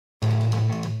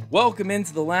Welcome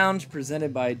into the lounge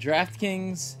presented by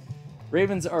DraftKings.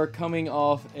 Ravens are coming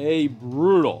off a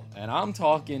brutal, and I'm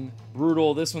talking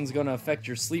brutal, this one's going to affect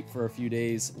your sleep for a few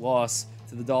days, loss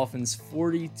to the Dolphins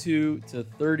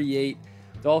 42-38.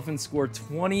 Dolphins score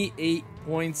 28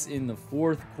 points in the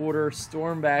fourth quarter,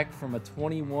 storm back from a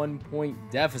 21-point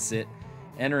deficit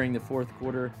entering the fourth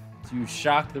quarter to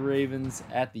shock the Ravens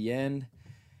at the end.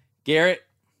 Garrett,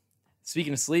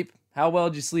 speaking of sleep, how well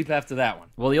did you sleep after that one?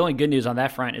 Well, the only good news on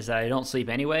that front is that I don't sleep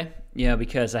anyway,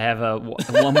 because I have a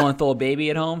 1-month-old baby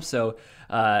at home, so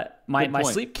my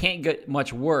sleep can't get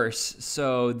much worse,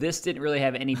 so this didn't really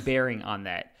have any bearing on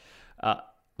that.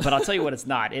 But I'll tell you what it's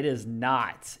not. It is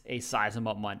not a size 'em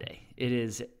up Monday. It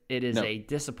is a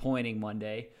disappointing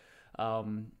Monday,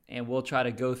 and we'll try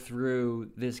to go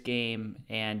through this game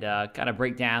and kind of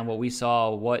break down what we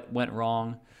saw, what went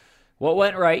wrong, what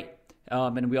went right.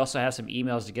 And we also have some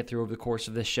emails to get through over the course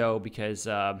of this show because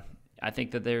I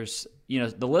think that there's,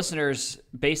 the listeners,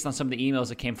 based on some of the emails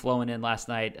that came flowing in last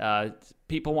night,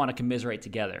 people want to commiserate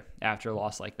together after a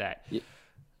loss like that. Yeah.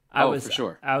 For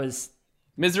sure.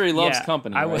 Misery loves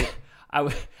company, right?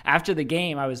 After the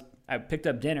game, I picked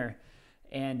up dinner,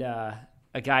 and a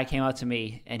guy came up to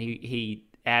me, and he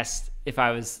asked if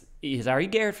he said, "Are you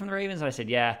Garrett from the Ravens?" And I said,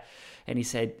 "Yeah." And he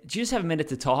said, "Do you just have a minute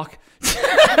to talk?"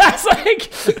 I was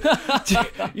like,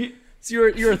 so you're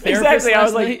a therapist. Exactly. I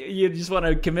was like, "You just want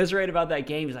to commiserate about that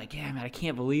game?" He's like, "Yeah, man, I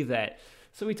can't believe that."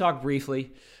 So we talked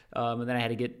briefly, and then I had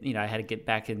to get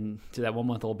back into that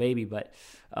 1-month-old baby. But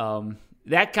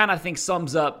that kind of thing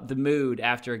sums up the mood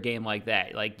after a game like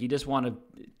that. Like, you just want to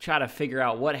try to figure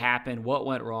out what happened, what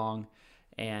went wrong,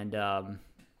 and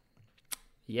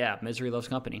misery loves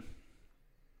company.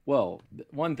 Well,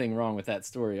 one thing wrong with that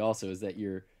story also is that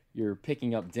you're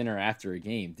picking up dinner after a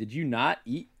game. Did you not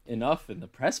eat enough in the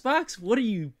press box? What are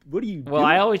you doing? Well,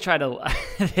 I always try to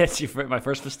that's my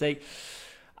first mistake.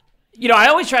 I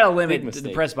always try to limit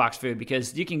the press box food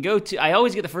because you can I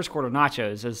always get the first quarter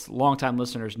nachos, as longtime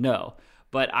listeners know.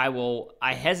 But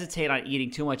I hesitate on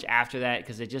eating too much after that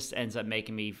because it just ends up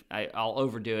making I'll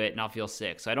overdo it and I'll feel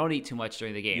sick. So I don't eat too much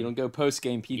during the game. You don't go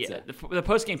post-game pizza. Yeah, the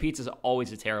post-game pizza is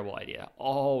always a terrible idea.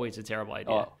 Always a terrible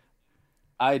idea. Oh,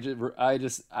 I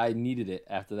needed it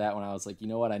after that one. I was like, you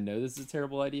know what? I know this is a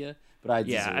terrible idea, but I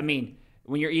deserve it.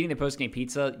 When you're eating the post-game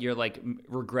pizza, you're like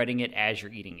regretting it as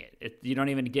you're eating it. You don't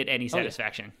even get any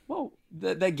satisfaction. Well,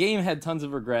 that game had tons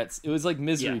of regrets. It was like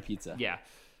misery pizza. Yeah.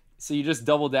 So you just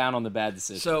double down on the bad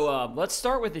decisions. So let's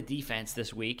start with the defense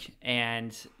this week,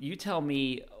 and you tell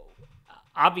me.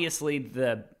 Obviously,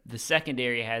 the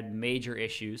secondary had major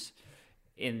issues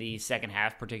in the second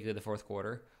half, particularly the fourth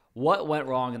quarter. What went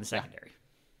wrong in the secondary?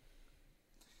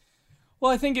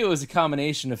 Well, I think it was a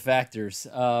combination of factors.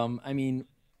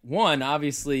 One,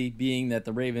 obviously, being that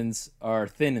the Ravens are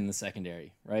thin in the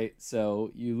secondary, right? So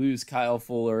you lose Kyle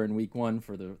Fuller in week 1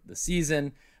 for the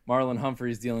season. Marlon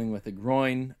Humphrey's dealing with a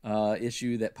groin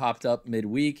issue that popped up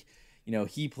midweek.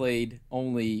 He played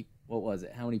only, what was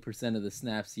it? How many percent of the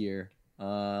snaps here?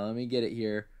 Let me get it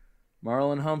here.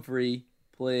 Marlon Humphrey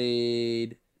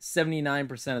played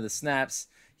 79% of the snaps.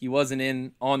 He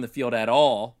wasn't on the field at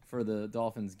all for the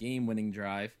Dolphins' game-winning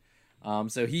drive.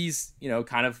 So he's,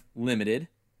 kind of limited,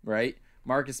 right?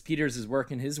 Marcus Peters is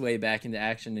working his way back into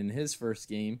action in his first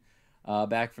game.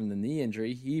 Back from the knee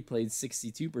injury, he played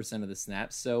 62% of the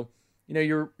snaps. So,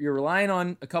 you're relying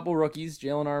on a couple rookies.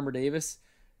 Jalen Armour-Davis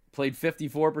played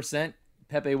 54%.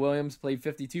 Pepe Williams played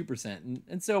 52%.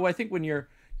 And so I think when you're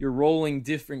rolling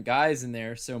different guys in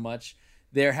there so much,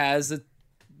 there's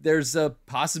a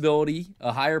possibility,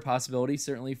 a higher possibility,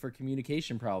 certainly for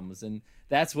communication problems. And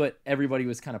that's what everybody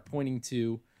was kind of pointing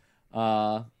to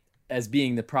as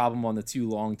being the problem on the 2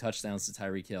 long touchdowns to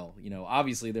Tyreek Hill.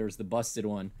 Obviously there was the busted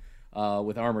one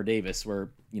with Armour-Davis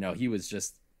where, he was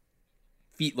just,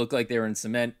 feet looked like they were in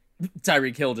cement.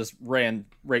 Tyreek Hill just ran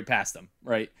right past him,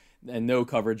 right? And no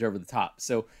coverage over the top.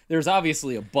 So there's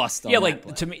obviously a bust on that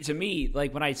play. To me,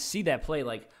 like when I see that play,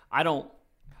 like I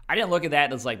didn't look at that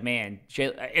and it's like, man,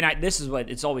 this is what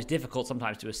it's always difficult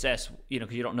sometimes to assess,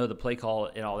 because you don't know the play call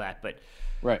and all that. But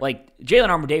right, like Jalen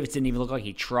Armour-Davis didn't even look like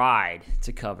he tried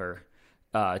to cover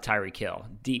Tyreek Hill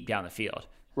deep down the field.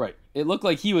 Right. It looked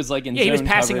like he was like in zone he was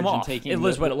passing him off. It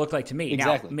was what it looked like to me.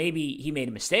 Exactly. Now, maybe he made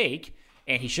a mistake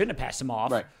and he shouldn't have passed him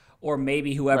off. Right. Or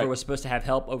maybe whoever was supposed to have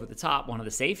help over the top, one of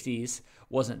the safeties,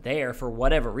 wasn't there for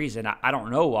whatever reason. I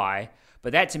don't know why,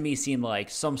 but that to me seemed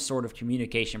like some sort of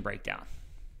communication breakdown.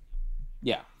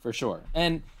 Yeah, for sure.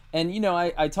 And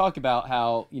I talk about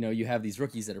how, you have these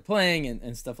rookies that are playing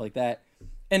and stuff like that.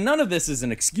 And none of this is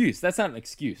an excuse. That's not an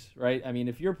excuse, right?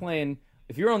 if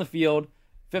you're on the field,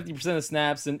 50% of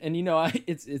snaps, and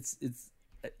it's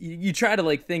you try to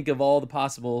like think of all the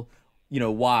possible,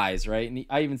 whys, right? And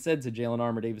I even said to Jalen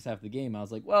Armour Davis after the game, I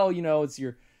was like, well, it's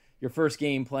your first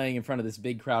game playing in front of this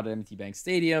big crowd at M&T Bank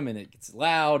Stadium, and it gets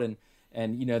loud, and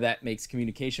that makes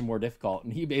communication more difficult.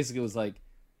 And he basically was like,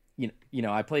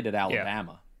 I played at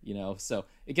Alabama, so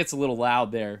it gets a little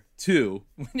loud there too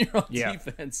when you're on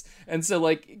defense. And so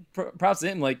like props to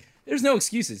him, like there's no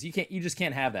excuses. You just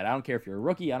can't have that. I don't care if you're a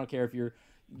rookie. I don't care if you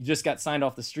just got signed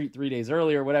off the street 3 days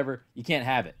earlier, whatever. You can't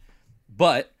have it.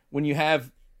 But when you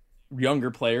have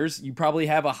younger players, you probably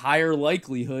have a higher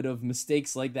likelihood of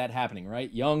mistakes like that happening,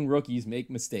 right? Young rookies make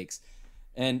mistakes,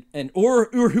 or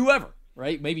whoever,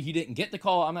 right? Maybe he didn't get the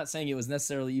call. I'm not saying it was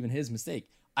necessarily even his mistake.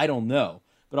 I don't know.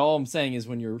 But all I'm saying is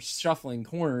when you're shuffling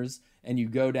corners and you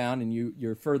go down and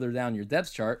you're further down your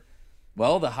depth chart,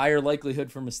 well, the higher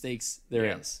likelihood for mistakes there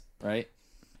is, right?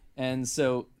 And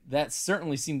so that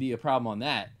certainly seemed to be a problem on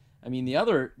that. I mean, the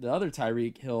other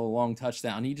Tyreek Hill long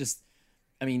touchdown,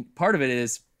 part of it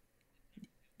is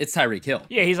it's Tyreek Hill.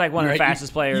 Yeah, he's like one of the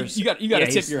fastest players. You got to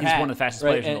tip your hat. He's one of the fastest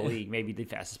players in the league, maybe the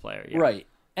fastest player. Yeah. Right.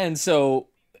 And so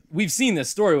we've seen this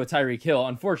story with Tyreek Hill,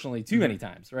 unfortunately, too many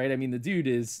times, right? I mean, the dude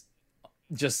is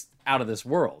just out of this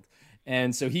world.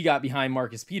 And so he got behind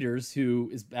Marcus Peters, who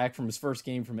is back from his first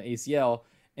game from ACL,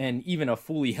 and even a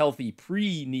fully healthy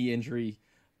pre-knee injury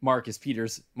Marcus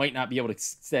Peters might not be able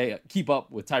to keep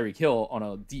up with Tyreek Hill on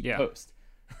a deep post,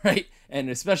 right? And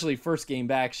especially first game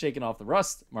back, shaking off the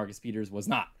rust, Marcus Peters was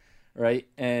not, right?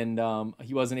 And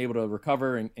he wasn't able to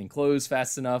recover and close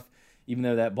fast enough, even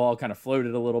though that ball kind of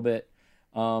floated a little bit.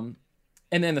 And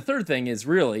then the third thing is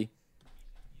really,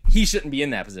 he shouldn't be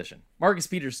in that position. Marcus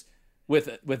Peters,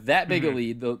 with that big a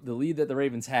lead, the lead that the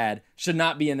Ravens had, should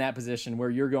not be in that position where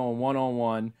you're going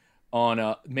one-on-one on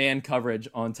a man coverage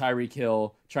on Tyreek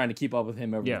Hill, trying to keep up with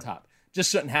him over the top.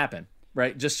 Just shouldn't happen,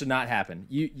 right? Just should not happen.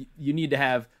 You need to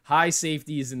have high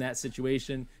safeties in that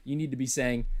situation. You need to be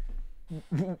saying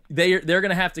they're going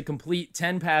to have to complete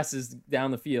 10 passes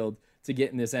down the field to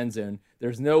get in this end zone.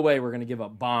 There's no way we're going to give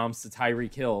up bombs to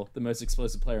Tyreek Hill, the most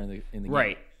explosive player in the game.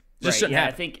 Right. Just shouldn't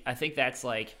happen. I think that's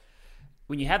like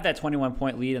when you have that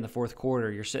 21-point lead in the fourth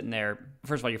quarter, you're sitting there.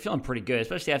 First of all, you're feeling pretty good,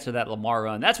 especially after that Lamar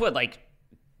run. That's what like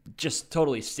just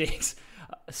totally stings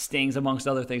amongst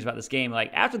other things about this game. Like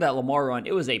after that Lamar run,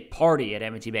 it was a party at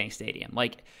M&T Bank Stadium.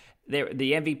 Like the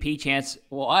MVP chance.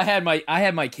 Well, I had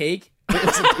my cake.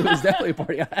 It was definitely a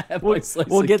party.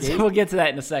 We'll get to that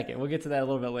in a second. We'll get to that a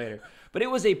little bit later. But it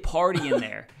was a party in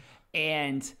there,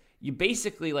 and you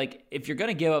basically like if you're going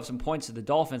to give up some points to the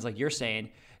Dolphins, like you're saying,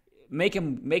 make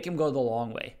him go the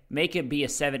long way. Make it be a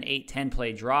 7, 8, 10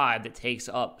 play drive that takes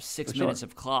up 6 minutes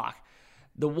of clock.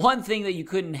 The one thing that you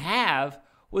couldn't have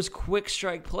was quick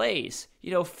strike plays.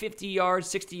 50-yard,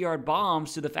 60-yard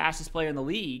bombs to the fastest player in the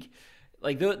league.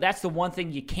 Like that's the one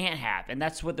thing you can't have, and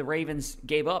that's what the Ravens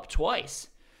gave up twice.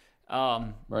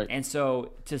 Right. And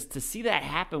so to see that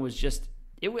happen was just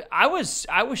I was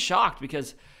shocked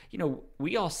because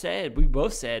we both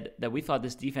said that we thought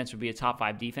this defense would be a top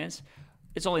 5 defense.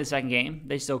 It's only the second game;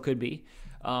 they still could be.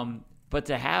 But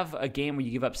to have a game where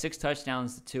you give up 6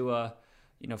 touchdowns to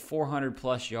 400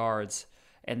 plus yards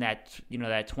and that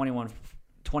 21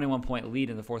 point lead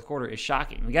in the fourth quarter is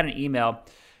shocking. We got an email.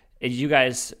 You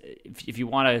guys, if you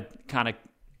want to kind of,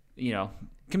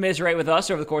 commiserate with us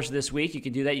over the course of this week, you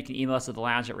can do that. You can email us at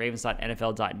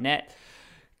thelounge@ravens.nfl.net.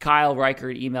 Kyle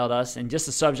Reichert emailed us, and just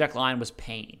the subject line was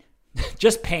pain.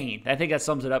 Just pain. I think that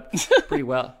sums it up pretty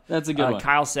well. That's a good one.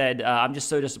 Kyle said, I'm just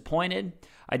so disappointed.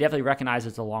 I definitely recognize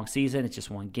it's a long season. It's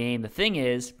just one game. The thing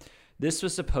is, this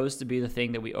was supposed to be the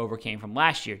thing that we overcame from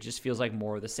last year. It just feels like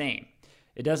more of the same.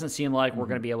 It doesn't seem like we're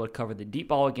going to be able to cover the deep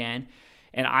ball again.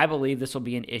 And I believe this will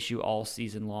be an issue all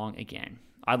season long again.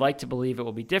 I'd like to believe it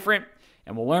will be different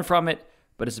and we'll learn from it,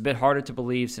 but it's a bit harder to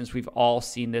believe since we've all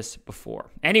seen this before.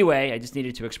 Anyway, I just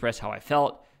needed to express how I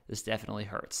felt. This definitely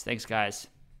hurts. Thanks, guys.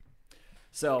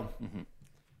 So,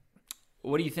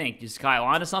 what do you think? Is Kyle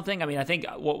on to something? I mean, I think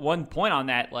one point on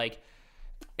that,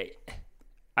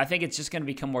 I think it's just going to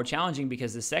become more challenging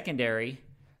because the secondary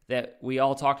that we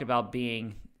all talked about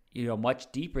being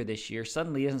much deeper this year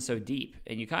suddenly isn't so deep.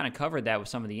 And you kind of covered that with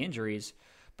some of the injuries,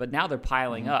 but now they're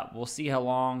piling up. We'll see how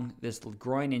long this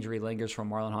groin injury lingers from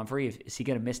Marlon Humphrey. Is he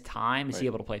going to miss time? Is he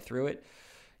able to play through it?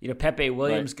 Pepe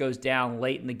Williams goes down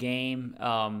late in the game.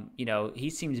 He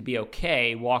seemed to be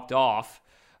okay, walked off.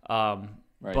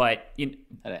 But had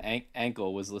an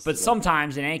ankle was listed. But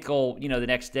sometimes an ankle, the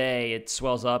next day it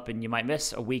swells up and you might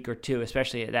miss a week or two,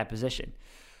 especially at that position.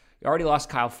 You already lost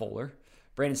Kyle Fuller.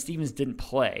 Brandon Stevens didn't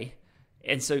play.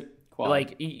 And so,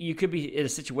 you could be in a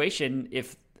situation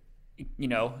next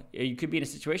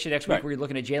week where you're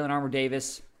looking at Jalen Armour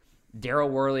Davis, Darryl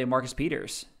Worley and Marcus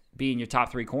Peters being your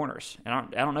top 3 corners. And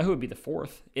I don't know who would be the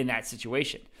 4th in that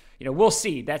situation. We'll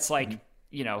see. That's like,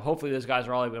 hopefully those guys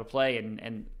are all able to play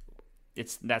and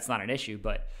that's not an issue.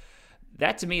 But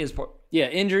that to me is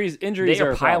injuries they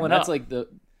are piling up. That's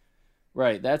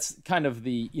like that's kind of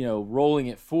the rolling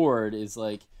it forward is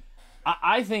like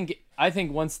I think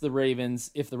once if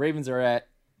the Ravens are at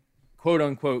quote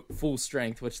unquote full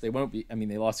strength, which they won't be. I mean,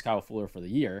 they lost Kyle Fuller for the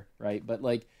year, right? But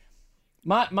like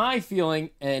my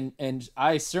feeling, and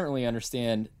I certainly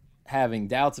understand having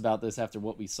doubts about this after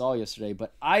what we saw yesterday,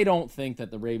 but I don't think that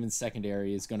the Ravens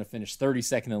secondary is going to finish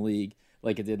 32nd in the league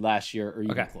like it did last year or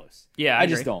even close. Yeah, I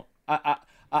just don't.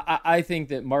 I think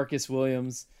that Marcus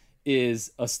Williams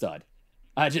is a stud.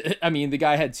 I mean, the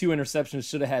guy had 2 interceptions,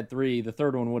 should have had 3. The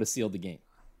third one would have sealed the game,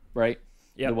 right?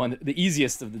 Yeah, the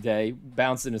easiest of the day,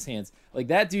 bounced in his hands. Like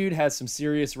that dude has some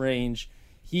serious range.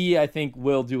 He, I think,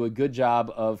 will do a good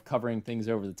job of covering things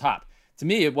over the top. To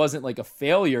me, it wasn't like a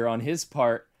failure on his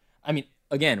part. I mean,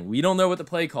 again, we don't know what the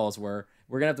play calls were.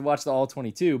 We're gonna have to watch the all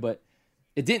 22, but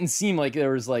it didn't seem like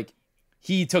there was like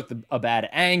he took a bad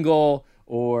angle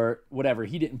or whatever.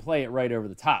 He didn't play it right over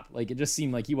the top. Like it just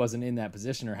seemed like he wasn't in that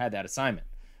position or had that assignment,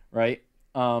 right?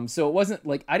 So it wasn't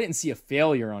like I didn't see a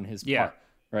failure on his part,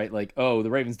 right? Like, oh, the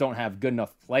Ravens don't have good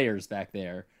enough players back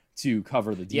there to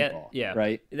cover the deep ball,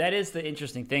 right? That is the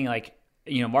interesting thing. Like,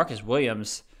 Marcus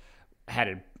Williams had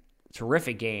a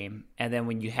terrific game, and then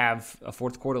when you have a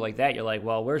fourth quarter like that, you're like,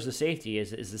 well, where's the safety?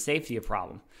 Is the safety a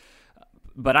problem?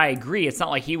 But I agree. It's not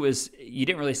like you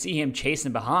didn't really see him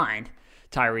chasing behind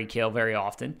Tyreek Hill very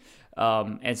often.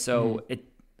 And so it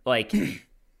like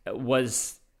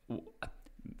was,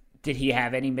 did he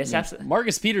have any mishaps?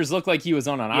 Marcus Peters looked like he was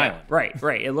on an island.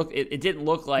 Right. It didn't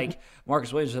look like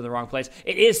Marcus Williams was in the wrong place.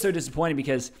 It is so disappointing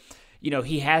because,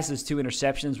 he has his 2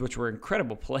 interceptions, which were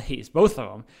incredible plays, both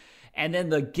of them. And then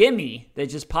the gimme that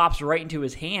just pops right into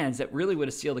his hands that really would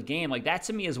have sealed the game. Like that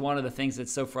to me is one of the things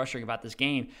that's so frustrating about this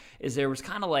game is there was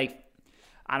kind of like,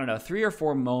 I don't know, 3 or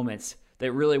 4 moments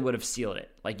that really would have sealed it.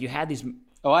 Like you had these.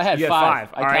 Oh, I had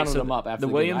 5. I counted so them up after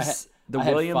the Williams. The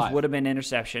Williams would have been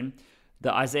interception.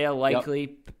 The Isaiah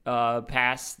Likely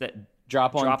pass that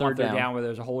drop on third down where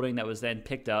there's a holding that was then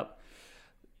picked up.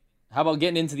 How about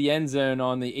getting into the end zone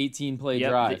on the 18-play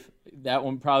drive? That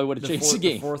one probably would have changed the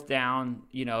game. The 4th down,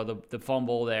 the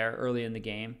fumble there early in the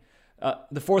game.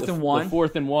 The 4th and 1. The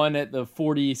 4th and 1 at the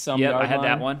 40-some yard line. I had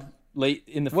that one. Late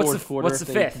in the fourth quarter. What's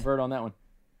the 5th? Convert on that one.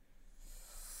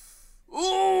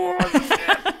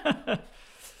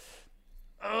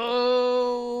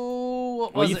 Ooh!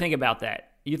 What do you think about that?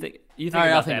 You think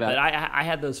about that, but I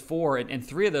had those 4, and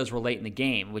 3 of those were late in the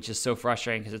game, which is so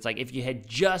frustrating because it's like if you had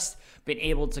just been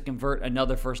able to convert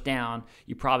another first down,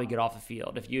 you probably get off the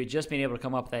field. If you had just been able to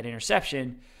come up with that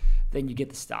interception, then you get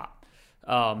the stop.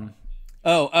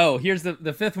 Here's the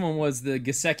 5th one was the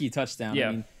Gesicki touchdown. Yeah.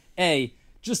 I mean,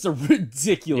 just a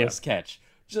ridiculous catch.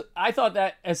 I thought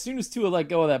that as soon as Tua let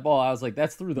go of that ball, I was like,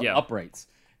 that's through the uprights.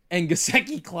 And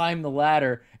Gesicki climbed the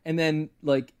ladder, and then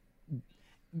like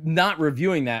not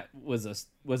reviewing that was a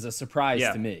surprise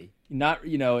to me. Not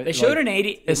they showed an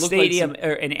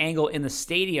angle in the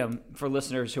stadium for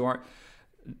listeners who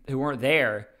weren't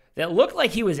there that looked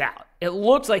like he was out. It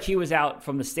looked like he was out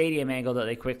from the stadium angle that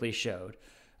they quickly showed.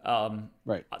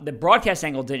 Right. The broadcast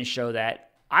angle didn't show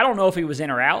that. I don't know if he was in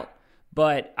or out,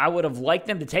 but I would have liked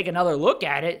them to take another look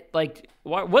at it. Like,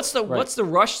 what's the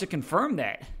rush to confirm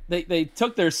that? They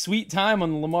took their sweet time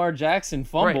on the Lamar Jackson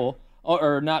fumble. Right.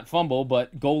 Or not fumble,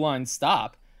 but goal line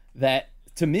stop. That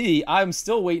to me, I'm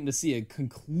still waiting to see a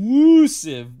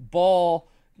conclusive ball.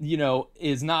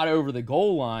 Is not over the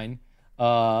goal line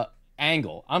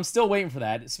angle. I'm still waiting for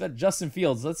that. It's Justin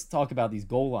Fields. Let's talk about these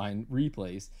goal line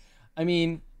replays. I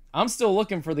mean, I'm still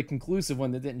looking for the conclusive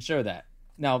one that didn't show that.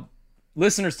 Now,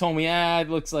 listeners told me, it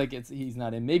looks like he's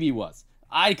not in. Maybe he was.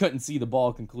 I couldn't see the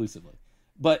ball conclusively.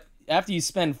 But after you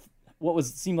spend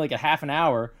seemed like a half an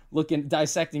hour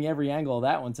dissecting every angle of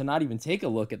that one, to not even take a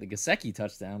look at the Gesicki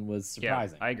touchdown was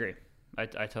surprising. Yeah, I agree. I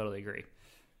totally agree.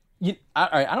 All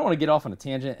right, I don't want to get off on a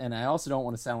tangent, and I also don't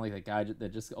want to sound like that guy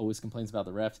that just always complains about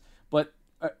the refs. But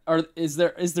is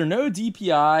there no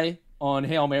DPI on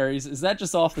Hail Marys? Is that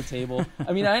just off the table?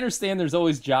 I mean, I understand there's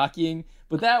always jockeying,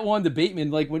 but that one to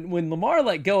Bateman, like when Lamar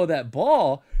let go of that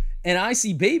ball, and I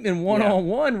see Bateman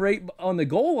one-on-one right on the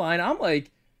goal line, I'm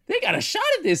like, they got a shot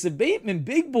at this. If Bateman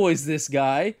big boys this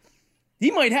guy,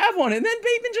 he might have one. And then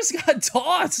Bateman just got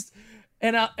tossed.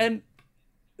 So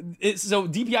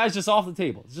DPI is just off the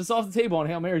table. It's just off the table on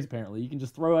Hail Marys, apparently. You can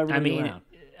just throw everything around.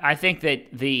 I think that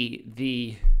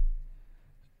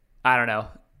I don't know.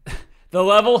 The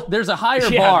level? There's a higher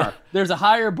bar. There's a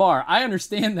higher bar. I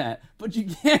understand that, but you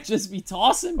can't just be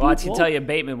tossing people. Well, I can tell you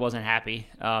Bateman wasn't happy.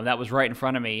 That was right in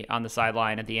front of me on the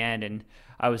sideline at the end, and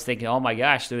I was thinking, oh my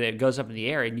gosh, it goes up in the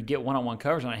air, and you get one-on-one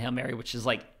coverage on a Hail Mary, which is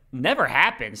like never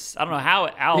happens. I don't know how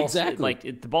else. Exactly.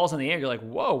 Like the ball's in the air, you're like,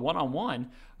 whoa,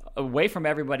 one-on-one, away from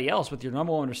everybody else with your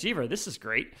number one receiver. This is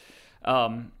great.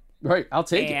 Right, I'll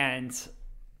take it. And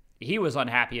he was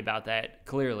unhappy about that.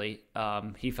 Clearly,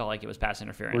 he felt like it was pass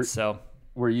interference.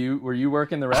 Were you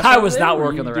working the ref? I was not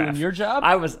working the ref. Doing your job?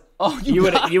 I was. Oh, you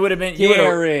would have been.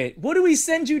 Garrett, what do we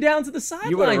send you down to the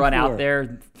sideline? You would have run out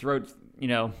there,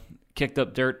 kicked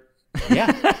up dirt.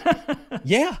 Yeah,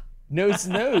 yeah, nose to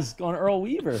nose, going Earl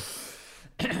Weaver.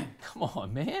 Come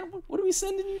on, man. What are we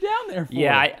sending you down there for?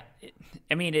 Yeah,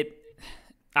 I mean it.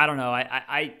 I don't know.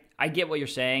 I get what you're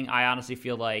saying. I honestly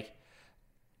feel like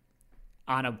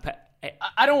on a.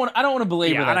 I don't want to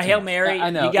belabor that. On a Hail Mary,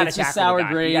 I know. You got to it's tackle sour the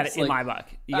guy. Grades, in my book,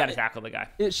 you got to tackle the guy.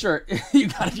 Sure, you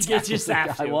got to tackle just the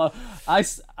have guy. to. Well,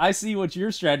 I see what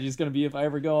your strategy is going to be if I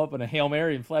ever go up on a Hail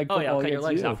Mary and flag football. Oh yeah, I'll cut your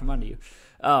legs out from under you.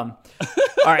 All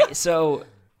right, so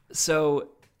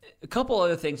a couple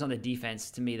other things on the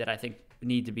defense to me that I think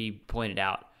need to be pointed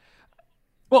out.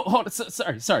 Well, hold on.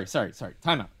 Sorry.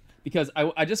 Time out. Because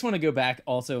I just want to go back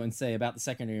also and say about the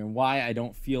secondary and why I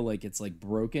don't feel like it's like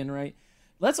broken, right?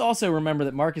 Let's also remember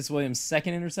that Marcus Williams'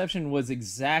 second interception was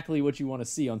exactly what you want to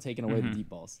see on taking away the deep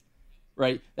balls,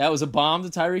 right? That was a bomb to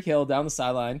Tyreek Hill down the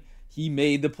sideline. He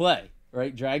made the play,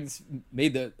 right?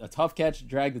 Made a tough catch,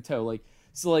 dragged the toe.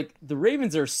 So the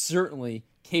Ravens are certainly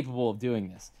capable of doing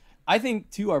this. I think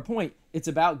to our point, it's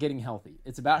about getting healthy.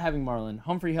 It's about having Marlon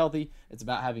Humphrey healthy. It's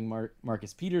about having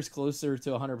Marcus Peters closer to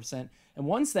 100%. And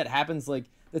once that happens,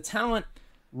 the talent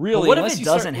really. But what if it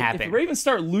doesn't happen? If the Ravens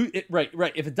start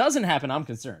right. If it doesn't happen, I'm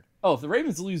concerned. Oh, if the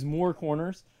Ravens lose more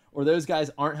corners or those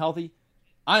guys aren't healthy,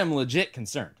 I am legit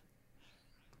concerned.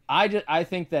 I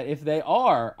think that if they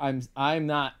are, I'm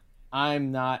not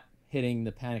hitting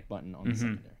the panic button on the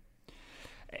secondary.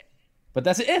 But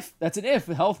that's an if. That's an if.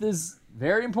 Health is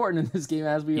very important in this game,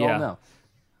 as we all know.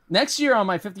 Next year on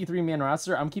my 53-man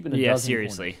roster, I'm keeping a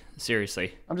dozen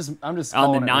seriously. I'm just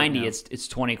on the 90. Right, it's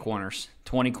 20 corners.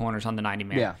 20 corners on the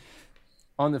 90-man. Yeah.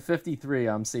 On the 53,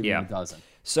 I'm saving a dozen.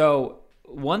 So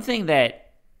one thing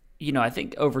that I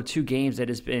think over two games that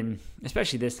has been,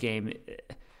 especially this game,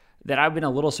 that I've been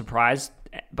a little surprised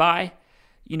by,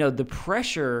 the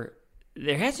pressure.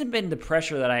 There hasn't been the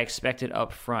pressure that I expected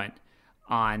up front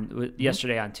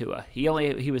yesterday on Tua. He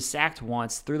was sacked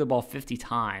once, threw the ball 50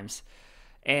 times.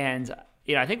 And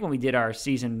I think when we did our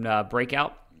season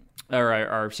breakout or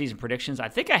our season predictions, I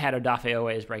think I had Odafe Owe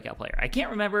as breakout player. I can't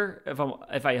remember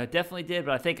if I definitely did,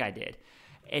 but I think I did.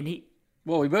 And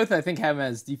we both I think have him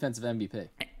as defensive MVP.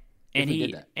 And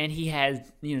he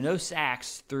had no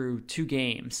sacks through two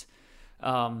games.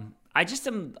 I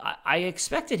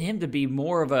expected him to be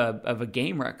more of a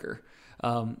game wrecker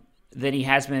than he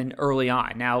has been early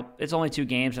on. Now it's only two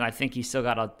games, and I think he's still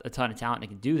got a ton of talent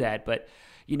and can do that, but.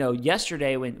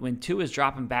 Yesterday when Tua's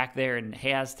dropping back there and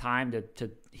has time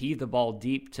to heave the ball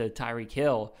deep to Tyreek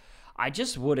Hill, I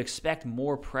just would expect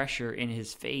more pressure in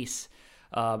his face,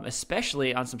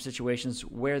 especially on some situations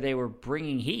where they were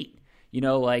bringing heat.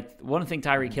 One thing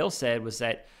Tyreek Hill said was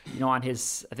that, on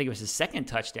his, I think it was his second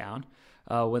touchdown,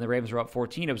 when the Ravens were up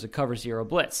 14, it was a cover zero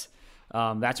blitz.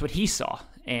 That's what he saw.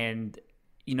 And,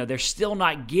 they're still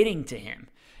not getting to him.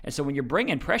 And so when you're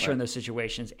bringing pressure in those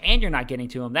situations and you're not getting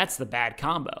to him, that's the bad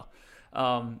combo.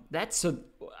 I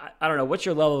don't know. What's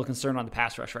your level of concern on the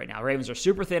pass rush right now? Ravens are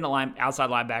super thin at outside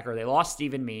linebacker. They lost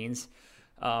Steven Means,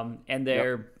 and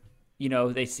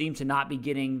they seem to not be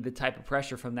getting the type of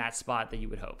pressure from that spot that you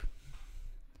would hope.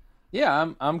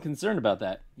 Yeah, I'm concerned about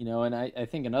that. And I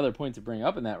think another point to bring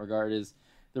up in that regard is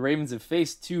the Ravens have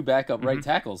faced two backup right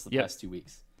tackles the past 2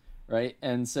 weeks, right?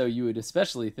 And so you would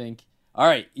especially think, all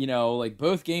right,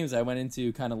 both games I went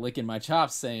into kind of licking my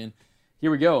chops saying, here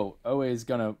we go. He's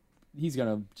going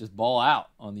to just ball out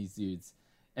on these dudes.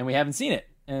 And we haven't seen it.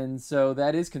 And so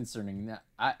that is concerning.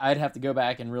 I'd have to go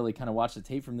back and really kind of watch the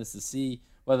tape from this to see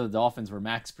whether the Dolphins were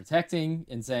max protecting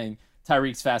and saying,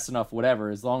 Tyreek's fast enough,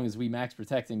 whatever. As long as we max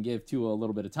protect and give Tua a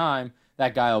little bit of time,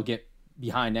 that guy will get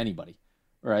behind anybody,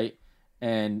 right?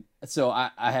 And so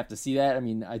I have to see that. I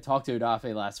mean, I talked to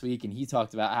Odafe last week, and he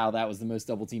talked about how that was the most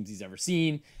double teams he's ever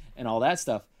seen and all that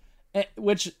stuff,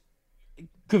 which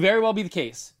could very well be the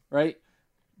case, right?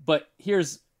 But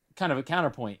here's kind of a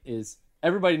counterpoint is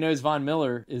everybody knows Von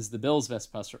Miller is the Bills'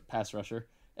 best pass rusher.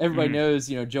 Everybody knows,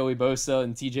 Joey Bosa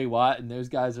and TJ Watt, and those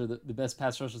guys are the best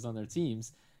pass rushers on their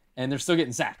teams, and they're still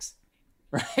getting sacks,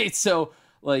 right? So,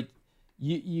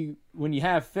 you when you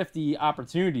have 50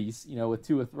 opportunities, with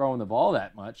Tua throwing the ball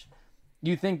that much,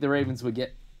 you think the Ravens would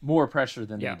get more pressure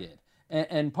than they did.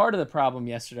 And part of the problem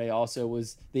yesterday also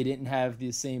was they didn't have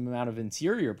the same amount of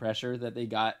interior pressure that they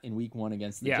got in week 1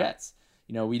 against the Jets.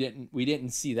 We didn't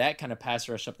see that kind of pass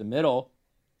rush up the middle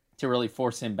to really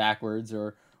force him backwards,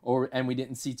 and we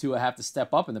didn't see Tua have to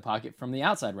step up in the pocket from the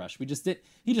outside rush. He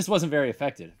just wasn't very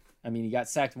effective. I mean, he got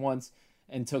sacked once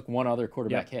and took one other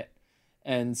quarterback hit.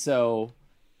 And so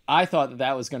I thought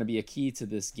that was going to be a key to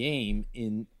this game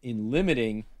in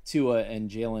limiting Tua and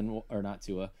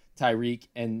Tyreek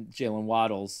and Jalen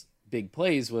Waddle's big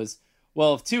plays was,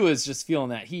 well, if Tua is just feeling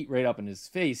that heat right up in his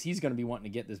face, he's going to be wanting to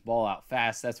get this ball out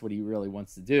fast. That's what he really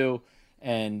wants to do.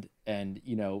 And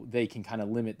they can kind of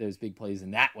limit those big plays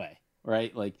in that way,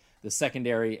 right? Like the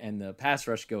secondary and the pass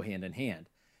rush go hand in hand.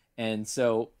 And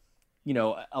so,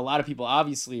 a lot of people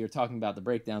obviously are talking about the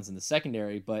breakdowns in the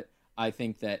secondary, but I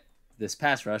think that this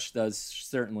pass rush does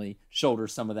certainly shoulder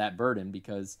some of that burden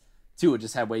because Tua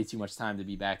just had way too much time to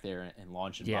be back there and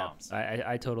launching bombs.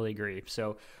 I totally agree.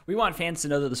 So we want fans to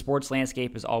know that the sports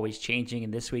landscape is always changing,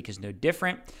 and this week is no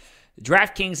different.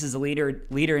 DraftKings is the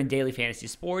leader in daily fantasy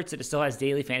sports, and it still has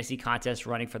daily fantasy contests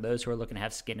running for those who are looking to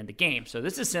have skin in the game. So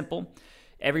this is simple.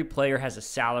 Every player has a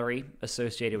salary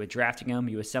associated with drafting them.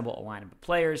 You assemble a lineup of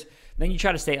players. Then you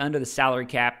try to stay under the salary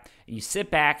cap, and you sit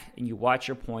back and you watch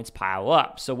your points pile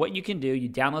up. So what you can do, you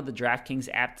download the DraftKings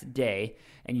app today,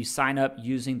 and you sign up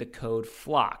using the code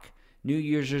FLOCK. New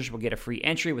users will get a free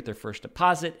entry with their first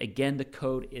deposit. Again, the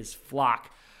code is FLOCK,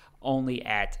 only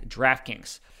at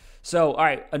DraftKings. So, all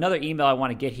right, another email I want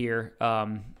to get here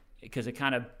because it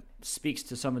kind of speaks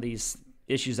to some of these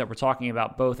issues that we're talking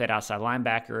about, both at outside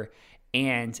linebacker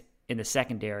and in the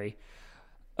secondary.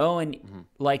 Owen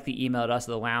liked the email to us at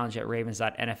the lounge at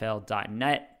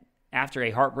ravens.nfl.net. After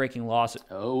a heartbreaking loss.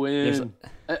 Owen,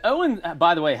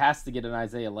 by the way, has to get an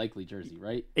Isaiah Likely jersey,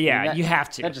 right? Yeah, you have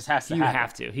to. That just has to You happen.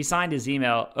 have to. He signed his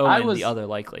email, Owen, the other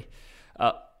Likely.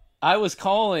 I was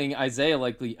calling Isaiah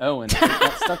Likely Owen. It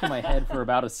got stuck in my head for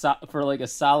about a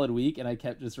solid week, and I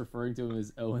kept just referring to him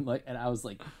as Owen. And I was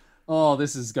like, "Oh,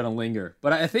 this is gonna linger."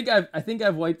 But I think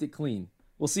I've wiped it clean.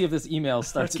 We'll see if this email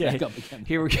starts it back up again.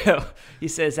 Here we go. He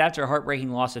says, after a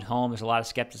heartbreaking loss at home, there's a lot of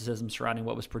skepticism surrounding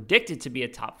what was predicted to be a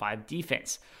top 5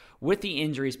 defense. With the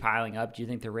injuries piling up, do you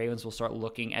think the Ravens will start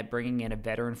looking at bringing in a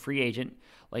veteran free agent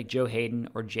like Joe Hayden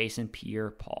or Jason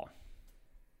Pierre-Paul?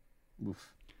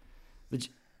 Oof. It's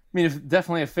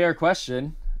definitely a fair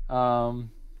question. Yeah,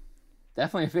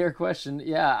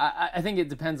 I think it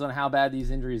depends on how bad these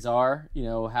injuries are.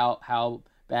 How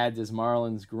bad does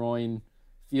Marlon's groin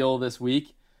feel this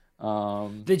week?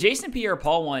 The Jason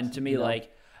Pierre-Paul one to me, he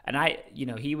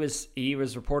was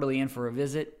reportedly in for a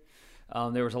visit.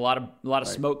 There was a lot of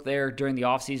smoke there during the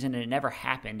offseason, and it never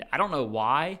happened. I don't know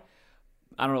why.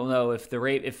 I don't know if the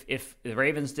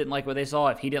Ravens didn't like what they saw,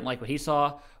 if he didn't like what he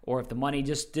saw, or if the money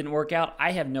just didn't work out.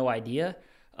 I have no idea.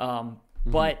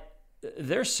 But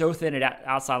they're so thin at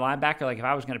outside linebacker. Like if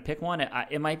I was going to pick one,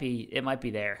 it might be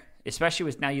there. Especially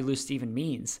with now you lose Steven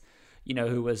Means,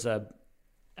 who was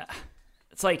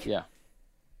it's like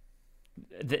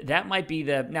that might be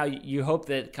the. Now you hope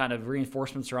that kind of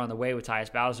reinforcements are on the way with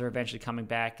Tyus Bowser eventually coming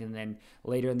back, and then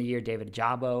later in the year David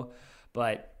Ajabo.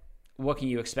 But what can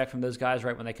you expect from those guys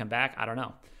right when they come back? I don't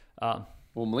know.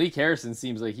 Well, Malik Harrison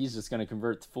seems like he's just going to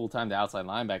convert full time to outside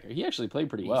linebacker. He actually played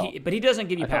pretty well, but he doesn't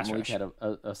give you pass rush. Malik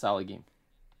had a solid game.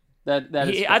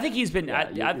 I think he's been.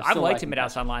 Yeah, I've liked him at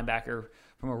outside linebacker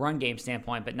from a run game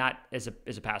standpoint, but not as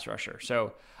a pass rusher.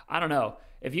 So I don't know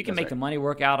if you can make the money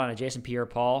work out on a Jason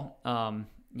Pierre-Paul.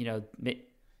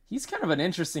 He's kind of an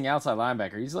interesting outside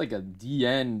linebacker. He's like a D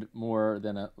end more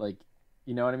than a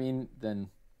you know what I mean?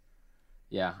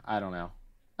 Yeah, I don't know.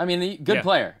 I mean, good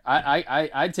player.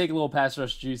 I'd take a little pass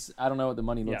rush juice. I don't know what the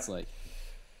money looks like.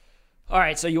 All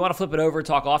right, so you want to flip it over,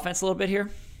 talk offense a little bit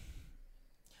here?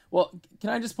 Well,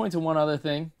 can I just point to one other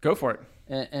thing? Go for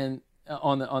it. And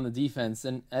on the defense,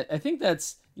 and I think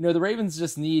that's the Ravens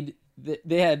just need.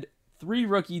 They had 3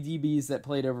 rookie DBs that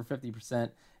played over 50%,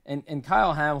 and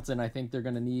Kyle Hamilton. I think they're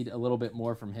going to need a little bit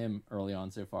more from him early on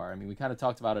so far. I mean, we kind of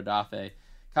talked about Odafe.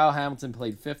 Kyle Hamilton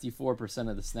played 54%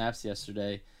 of the snaps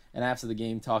yesterday, and after the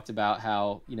game talked about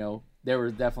how there were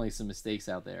definitely some mistakes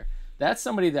out there. That's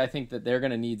somebody that I think that they're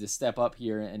going to need to step up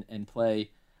here and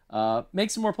play,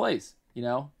 make some more plays.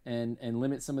 And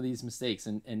limit some of these mistakes.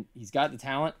 And he's got the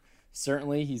talent.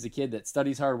 Certainly, he's a kid that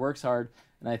studies hard, works hard,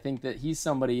 and I think that he's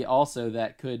somebody also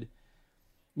that could,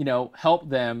 help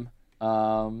them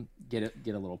get a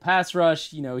little pass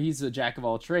rush. He's a jack of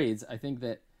all trades. I think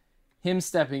that him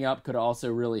stepping up could also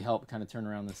really help kind of turn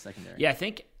around this secondary. Yeah, I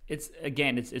think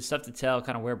it's tough to tell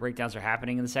kind of where breakdowns are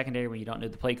happening in the secondary when you don't know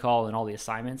the play call and all the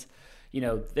assignments.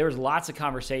 There was lots of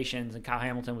conversations, and Kyle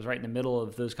Hamilton was right in the middle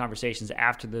of those conversations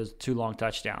after those 2 long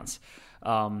touchdowns.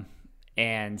 Again,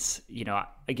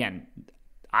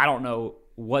 I don't know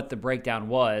what the breakdown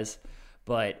was,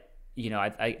 but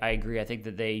I agree. I think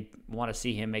that they want to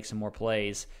see him make some more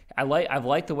plays. I've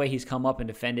liked the way he's come up and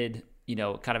defended,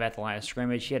 kind of at the line of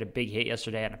scrimmage. He had a big hit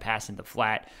yesterday and a pass into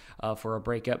flat for a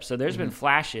breakup. So there's been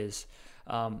flashes.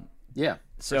 Yeah.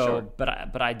 So, sure.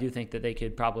 but I do think that they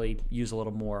could probably use a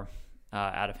little more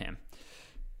out of him.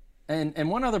 And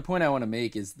one other point I want to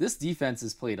make is this defense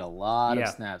has played a lot of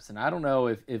snaps, and I don't know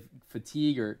if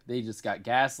fatigue or they just got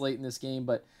gas late in this game,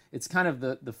 but it's kind of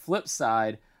the flip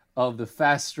side of the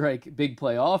fast strike big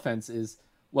play offense is,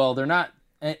 well, they're not,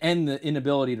 and the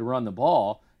inability to run the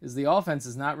ball is the offense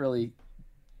is not really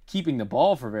keeping the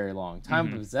ball for very long. Time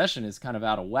of possession is kind of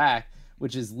out of whack,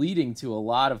 which is leading to a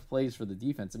lot of plays for the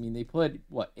defense. I mean, they put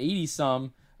 80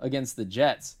 some against the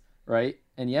Jets, right?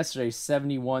 And yesterday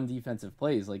 71 defensive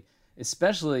plays, like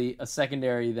especially a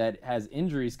secondary that has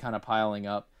injuries kind of piling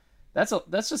up. That's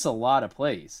just a lot of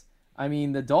plays. I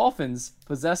mean, the Dolphins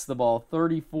possessed the ball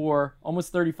 34,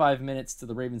 almost 35 minutes to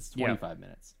the Ravens 25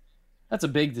 minutes. That's a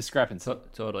big discrepancy.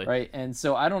 Totally. Right? And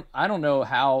so I don't know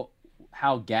how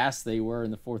gassed they were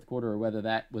in the fourth quarter or whether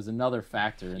that was another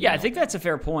factor. I think that's a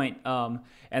fair point.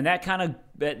 And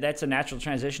that's a natural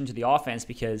transition to the offense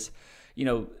because,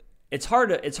 it's hard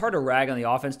to rag on the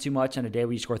offense too much on a day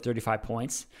where you score 35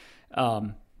 points.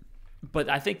 But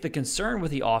I think the concern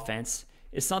with the offense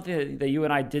is something that you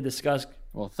and I did discuss.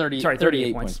 Well,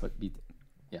 38 points, but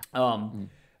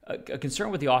a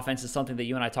concern with the offense is something that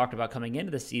you and I talked about coming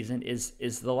into the season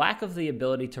is the lack of the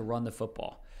ability to run the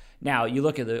football. Now, you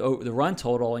look at the run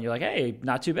total and you're like, hey,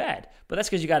 not too bad. But that's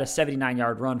because you got a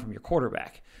 79-yard run from your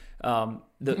quarterback.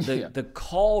 The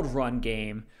called run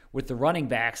game with the running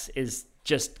backs is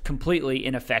just completely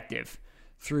ineffective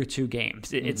through 2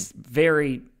 games. It's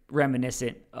very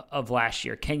reminiscent of last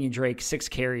year. Kenyon Drake, 6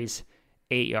 carries,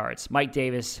 8 yards. Mike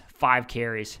Davis, 5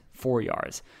 carries, 4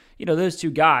 yards. Those 2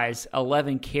 guys,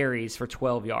 11 carries for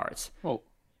 12 yards. Well,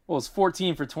 it's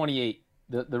 14 for 28.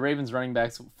 The Ravens running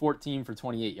backs, 14 for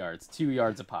 28 yards, 2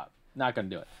 yards a pop. Not going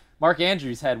to do it. Mark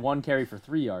Andrews had 1 carry for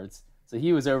 3 yards, so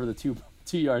he was over the 2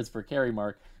 yards per carry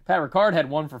mark. Pat Ricard had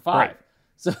 1 for 5. Right.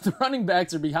 So the running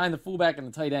backs are behind the fullback and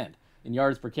the tight end in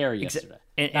yards per carry yesterday.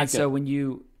 And so when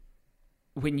you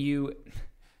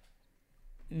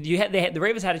the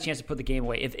Ravens had a chance to put the game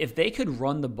away. If they could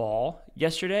run the ball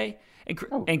yesterday,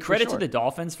 and credit to the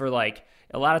Dolphins for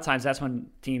a lot of times that's when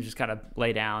teams just kind of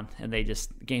lay down and they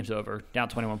just game's over, down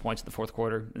 21 points in the fourth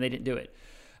quarter, and they didn't do it.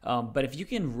 But if you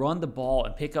can run the ball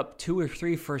and pick up 2 or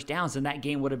 3 first downs, then that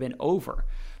game would have been over.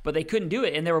 But they couldn't do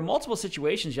it, and there were multiple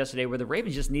situations yesterday where the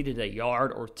Ravens just needed a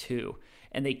yard or 2,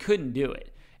 and they couldn't do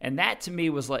it. And that to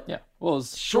me was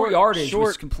short yardage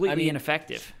was completely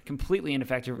ineffective. Completely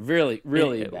ineffective. Really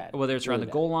bad. Whether it's around the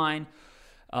goal line,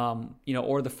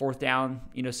 or the fourth down,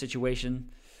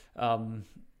 situation.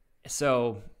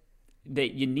 So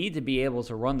that you need to be able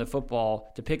to run the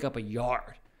football to pick up a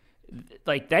yard.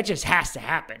 That just has to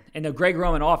happen. In the Greg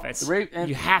Roman offense,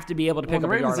 you have to be able to pick up a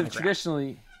yard on the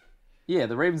ground.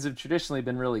 The Ravens have traditionally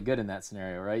been really good in that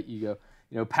scenario, right? You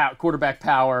go, quarterback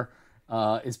power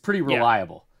is pretty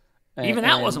reliable. Even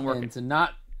that wasn't working.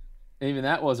 Even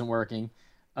that wasn't working.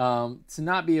 To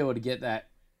not be able to get that,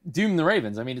 doomed the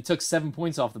Ravens. I mean, it took 7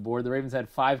 points off the board. The Ravens had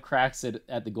 5 cracks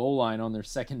at the goal line on their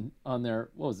second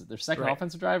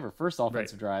offensive drive or first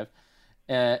offensive drive.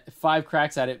 5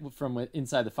 cracks at it from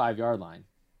inside the 5-yard line.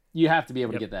 You have to be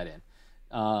able to get that in.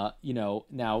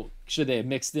 Now should they have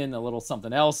mixed in a little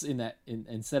something else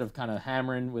instead of kind of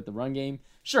hammering with the run game?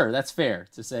 Sure, that's fair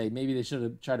to say. Maybe they should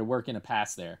have tried to work in a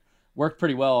pass there. Worked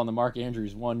pretty well on the Mark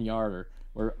Andrews 1-yarder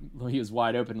where he was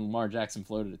wide open and Lamar Jackson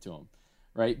floated it to him,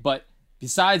 right? But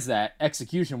besides that,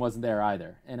 execution wasn't there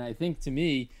either. And I think to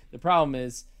me, the problem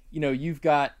is, you've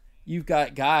got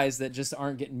guys that just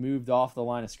aren't getting moved off the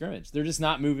line of scrimmage. They're just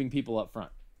not moving people up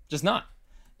front. Just not.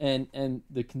 And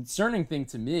the concerning thing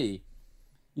to me,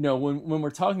 when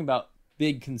we're talking about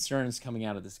big concerns coming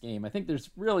out of this game, I think there's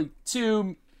really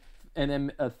 2 and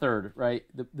then a third, right?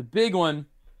 The big one,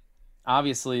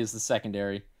 obviously, is the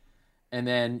secondary. And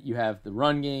then you have the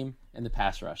run game and the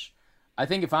pass rush. I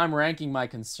think if I'm ranking my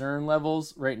concern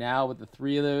levels right now with the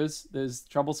 3 of those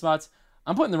trouble spots,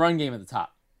 I'm putting the run game at the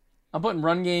top. I'm putting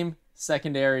run game,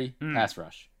 secondary, pass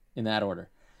rush in that order.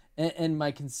 And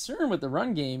my concern with the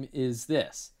run game is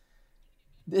this.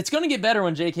 It's going to get better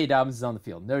when J.K. Dobbins is on the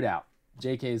field, no doubt.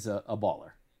 J.K. is a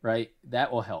baller, right?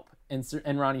 That will help.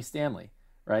 And Ronnie Stanley,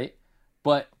 right?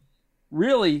 But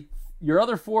really your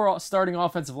other 4 starting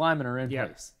offensive linemen are in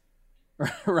place,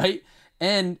 right?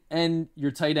 And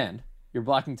your tight end, your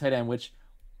blocking tight end, which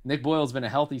Nick Boyle's been a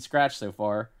healthy scratch so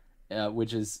far,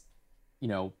 which is,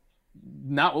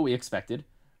 not what we expected,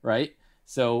 right?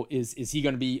 So is he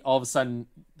going to be all of a sudden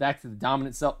back to the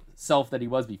dominant self that he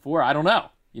was before? I don't know.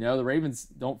 The Ravens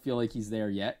don't feel like he's there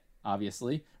yet,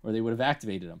 obviously, or they would have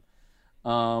activated him.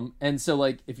 And so,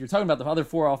 like, if you're talking about the other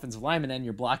 4 offensive linemen and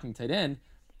you're blocking tight end,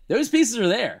 those pieces are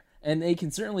there, and they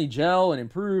can certainly gel and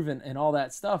improve and all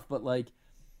that stuff. But, like,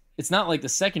 it's not like the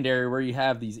secondary where you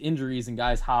have these injuries and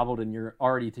guys hobbled and you're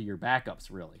already to your backups,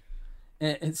 really.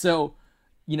 And so,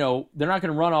 they're not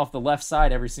going to run off the left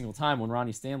side every single time when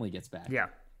Ronnie Stanley gets back. Yeah.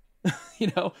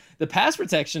 The pass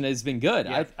protection has been good.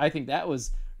 Yeah. I think that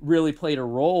was really played a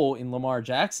role in Lamar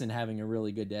Jackson having a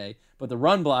really good day. But the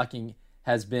run blocking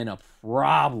has been a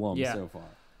problem so far,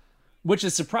 which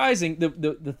is surprising.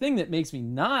 The thing that makes me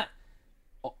not,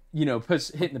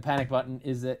 hitting the panic button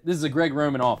is that this is a Greg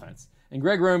Roman offense. And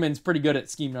Greg Roman's pretty good at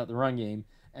scheming out the run game.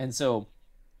 And so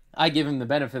I give him the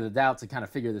benefit of the doubt to kind of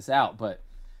figure this out. But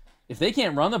if they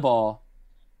can't run the ball,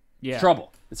 it's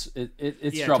trouble. It's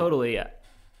trouble. Totally. Yeah.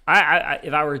 I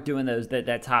if I were doing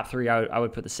that top 3, I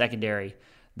would put the secondary,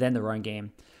 then the run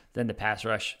game, then the pass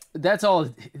rush. That's all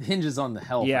hinges on the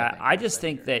health. Yeah, I just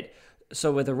think that.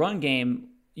 So with the run game,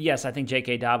 yes, I think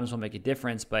J.K. Dobbins will make a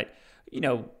difference, but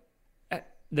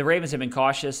the Ravens have been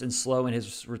cautious and slow in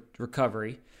his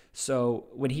recovery. So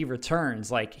when he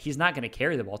returns, like, he's not going to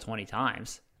carry the ball 20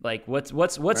 times. Like, what's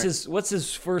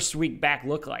his first week back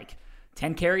look like?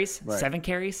 10 carries, 7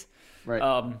 carries,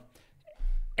 right?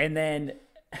 And then,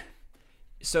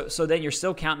 so then you're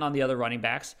still counting on the other running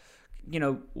backs.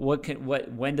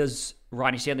 When does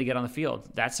Ronnie Stanley get on the field?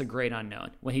 That's a great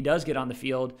unknown. When he does get on the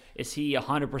field, is he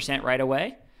 100% right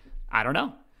away? I don't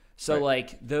know. So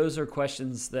like, those are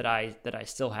questions that I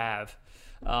still have.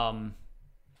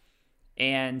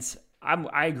 And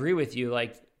I agree with you.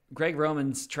 Like, Greg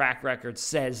Roman's track record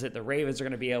says that the Ravens are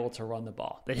going to be able to run the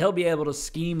ball, that he'll be able to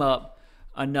scheme up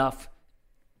enough,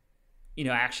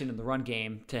 action in the run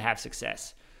game to have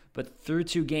success. But through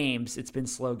 2 games, it's been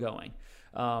slow going.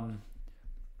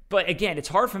 But again, it's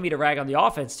hard for me to rag on the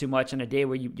offense too much on a day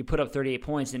where you put up 38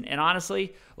 points. And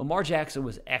honestly, Lamar Jackson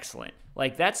was excellent.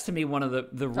 Like, that's to me one of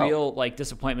the real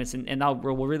disappointments. And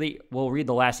we'll read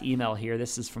the last email here.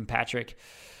 This is from Patrick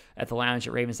at the lounge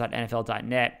at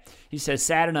ravens.nfl.net. He says,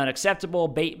 sad and unacceptable.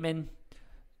 Bateman,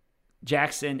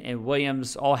 Jackson, and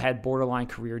Williams all had borderline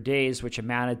career days, which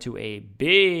amounted to a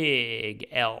big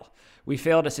L. We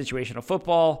failed at situational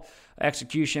football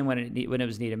execution when it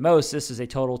was needed most. This is a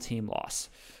total team loss.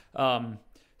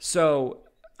 So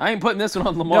I ain't putting this one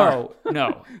on Lamar.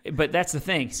 No, but that's the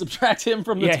thing. Subtract him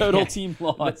from the total team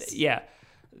loss. But,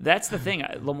 that's the thing.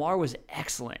 Lamar was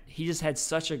excellent. He just had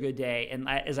such a good day. And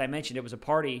as I mentioned, it was a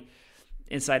party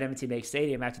inside M&T Bank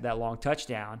Stadium after that long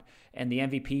touchdown, and the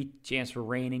MVP chants were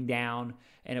raining down.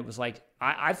 And it was like,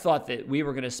 I thought that we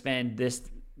were going to spend this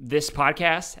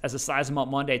podcast as a Size 'em Up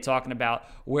Monday talking about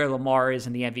where Lamar is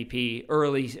in the MVP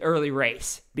early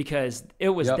race, because it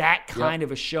was that kind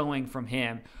of a showing from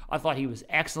him. I thought he was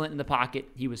excellent in the pocket.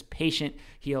 He was patient.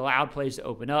 He allowed plays to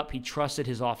open up. He trusted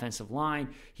his offensive line.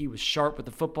 He was sharp with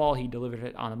the football. He delivered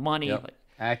it on the money. Yep.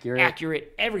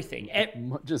 Accurate, everything.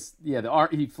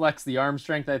 He flexed the arm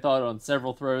strength, I thought, on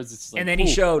several throws. It's like, and then he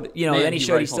showed,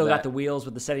 he still got the wheels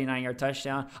with the 79-yard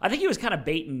touchdown. I think he was kind of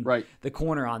baiting the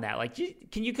corner on that. Like,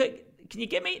 can you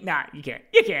get me? Nah, you can't.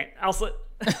 You can't. I'll slip.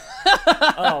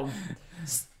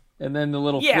 And then the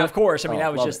little flip. Of course. I mean,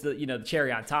 that was just the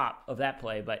cherry on top of that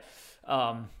play. But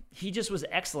he just was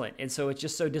excellent, and so it's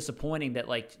just so disappointing that,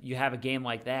 like, you have a game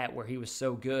like that where he was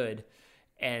so good,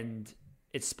 and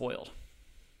it's spoiled.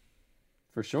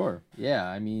 For sure. Yeah,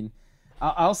 I mean,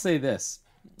 I'll say this,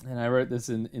 and I wrote this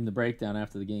in the breakdown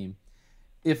after the game.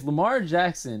 If Lamar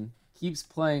Jackson keeps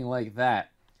playing like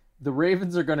that, the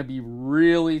Ravens are going to be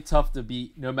really tough to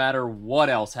beat no matter what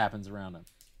else happens around them.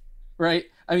 Right?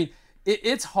 I mean,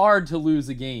 it's hard to lose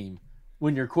a game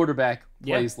when your quarterback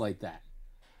plays like that.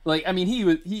 Like, I mean,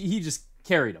 he just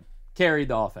carried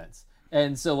the offense.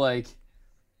 And so, like,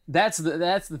 that's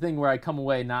the thing where I come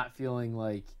away not feeling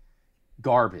like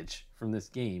garbage from this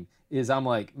game. Is I'm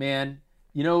like, man,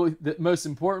 the most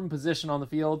important position on the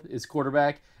field is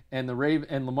quarterback, and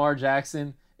and Lamar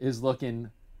Jackson is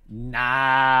looking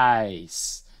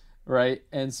nice, right?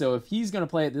 And so if he's going to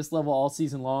play at this level all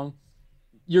season long,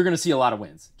 you're going to see a lot of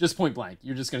wins. Just point blank,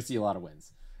 you're just going to see a lot of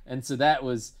wins. And so that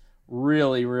was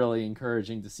really, really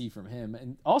encouraging to see from him.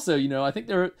 And also, I think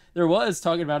there was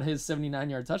talking about his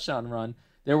 79-yard touchdown run.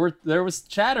 There was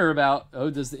chatter about,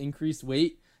 does the increased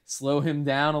weight slow him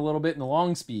down a little bit in the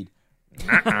long speed.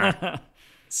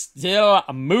 Still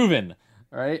moving,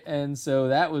 right? And so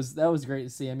that was great to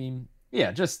see. I mean,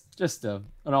 yeah, just an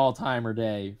all-timer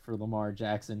day for Lamar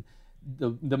Jackson.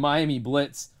 The Miami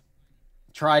blitz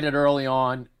tried it early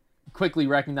on, quickly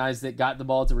recognized it, got the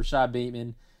ball to Rashad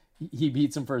Bateman. He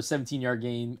beats him for a 17-yard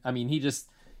gain. I mean, he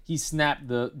snapped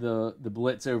the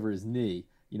blitz over his knee.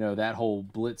 You know, that whole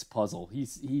blitz puzzle.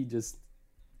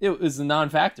 It was a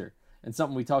non-factor and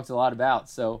something we talked a lot about.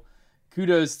 So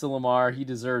kudos to Lamar. He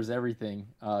deserves everything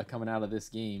coming out of this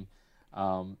game.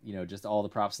 You know, just all the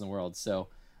props in the world. So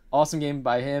awesome game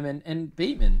by him and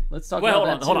Bateman. Let's talk about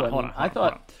that too. Hold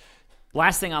on.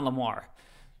 Last thing on Lamar.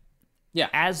 Yeah.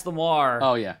 As Lamar.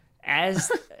 Oh yeah. As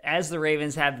the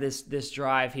Ravens have this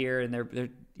drive here and their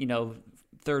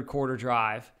third quarter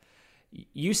drive,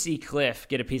 you see Cliff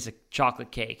get a piece of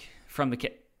chocolate cake from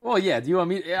the Well, yeah. Do you want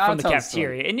me from the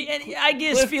cafeteria? And I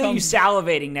just feel you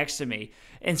salivating next to me.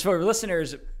 And so for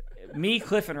listeners, me,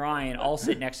 Cliff, and Ryan all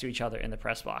sit next to each other in the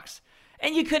press box.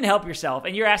 And you couldn't help yourself.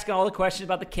 And you're asking all the questions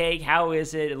about the cake. How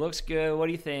is it? It looks good. What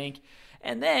do you think?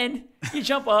 And then you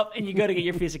jump up and you go to get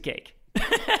your piece of cake.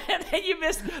 And then you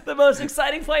missed the most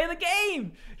exciting play of the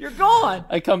game. You're gone.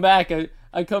 I come back and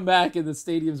the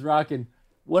stadium's rocking.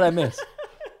 What'd I miss?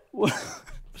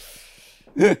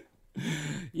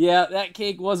 Yeah, that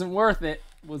cake wasn't worth it.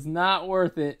 Was not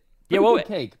worth it. Good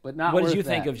cake, but not worth it. What did you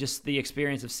think of just the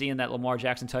experience of seeing that Lamar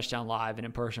Jackson touchdown live and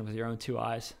in person with your own two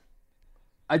eyes?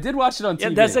 I did watch it on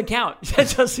TV. It doesn't count.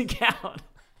 That doesn't count.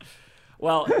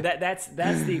 Well, that's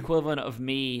the equivalent of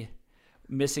me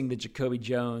missing the Jacoby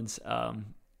Jones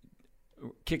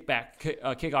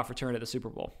kickoff return at the Super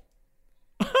Bowl.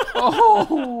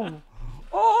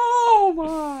 Oh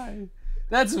my!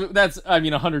 That's I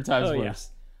mean 100 times worse.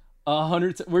 Yeah.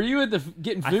 100. Were you at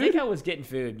getting food? I think I was getting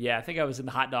food. Yeah, I think I was in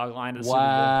the hot dog line at the Super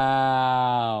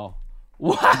Bowl.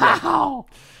 Wow!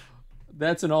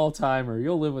 That's an all-timer.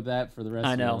 You'll live with that for the rest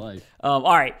of your life. All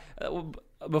right.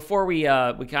 Before we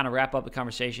kind of wrap up the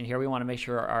conversation here, we want to make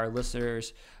sure our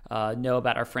listeners know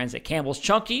about our friends at Campbell's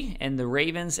Chunky, and the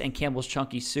Ravens and Campbell's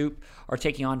Chunky Soup are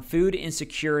taking on food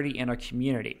insecurity in our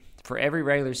community. For every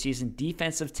regular season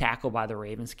defensive tackle by the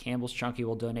Ravens, Campbell's Chunky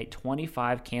will donate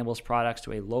 25 Campbell's products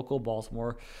to a local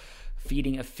Baltimore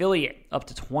feeding affiliate, up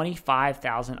to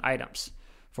 25,000 items.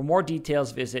 For more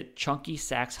details, visit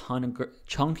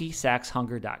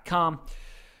chunkysackshunger.com.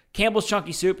 Campbell's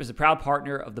Chunky Soup is a proud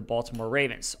partner of the Baltimore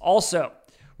Ravens. Also,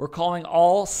 we're calling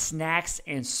all snacks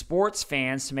and sports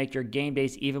fans to make your game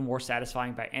days even more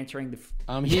satisfying by entering the...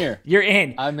 I'm here. You're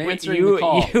in. I'm answering the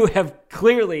call. You have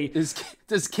clearly... Is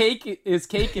cake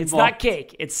involved? It's not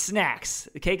cake. It's snacks.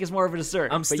 The cake is more of a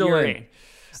dessert. I'm still in.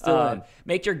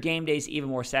 Make your game days even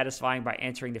more satisfying by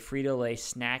entering the Frito-Lay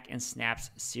Snack and Snaps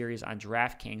series on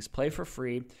DraftKings. Play for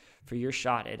free for your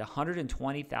shot at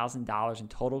 $120,000 in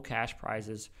total cash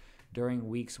prizes during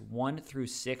weeks 1 through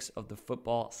 6 of the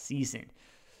football season.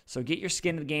 So get your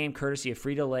skin in the game courtesy of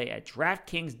Frito-Lay at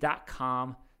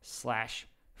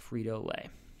DraftKings.com/Frito-Lay.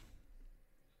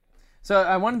 So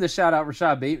I wanted to shout out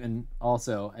Rashad Bateman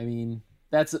also. I mean,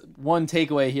 that's one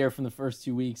takeaway here from the first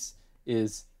 2 weeks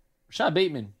is Rashad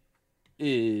Bateman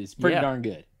is pretty darn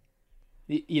good.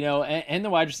 You know, and the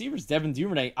wide receivers, Devin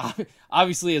Duvernay,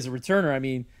 obviously as a returner, I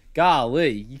mean,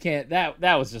 golly, you can't, that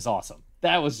was just awesome.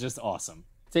 That was just awesome.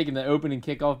 Taking the opening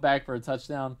kickoff back for a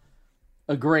touchdown,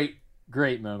 a great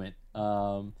moment.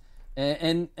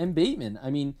 And Bateman, I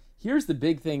mean, here's the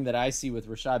big thing that I see with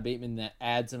Rashad Bateman that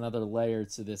adds another layer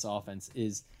to this offense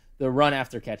is the run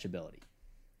after catch ability,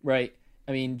 right?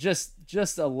 I mean, just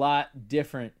a lot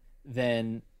different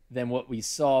than what we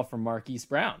saw from Marquise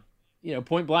Brown, you know,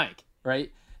 point blank,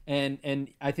 right? And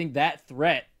I think that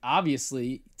threat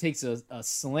obviously takes a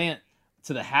slant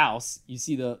to the house. You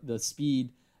see the speed,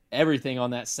 everything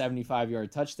on that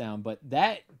 75-yard touchdown, but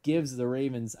that gives the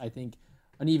Ravens, I think,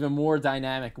 an even more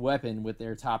dynamic weapon with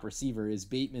their top receiver is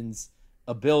Bateman's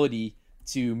ability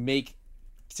to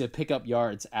pick up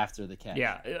yards after the catch.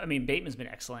 Yeah, I mean, Bateman's been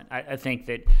excellent. I think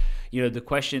that, you know, the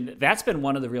question, that's been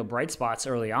one of the real bright spots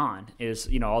early on is,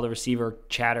 you know, all the receiver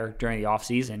chatter during the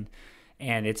offseason,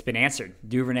 and it's been answered.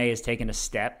 Duvernay has taken a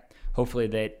step. Hopefully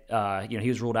that, you know, he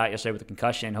was ruled out yesterday with a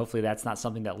concussion. Hopefully that's not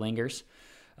something that lingers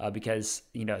because,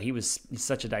 you know, he's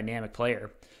such a dynamic player.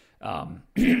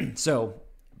 So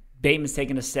Bateman's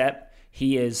taken a step.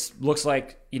 He looks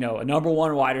like, you know, a number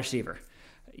one wide receiver.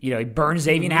 You know, he burned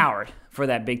Xavier Howard for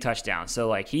that big touchdown. So,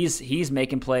 like, he's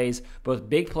making plays, both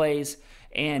big plays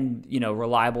and, you know,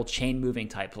 reliable chain-moving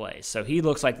type plays. So he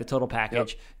looks like the total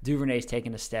package. Yep. Duvernay's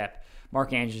taken a step.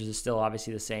 Mark Andrews is still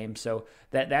obviously the same. So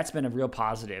that's been a real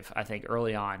positive, I think,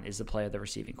 early on is the play of the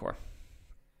receiving core.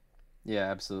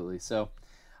 Yeah, absolutely. So,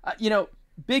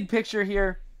 big picture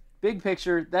here, big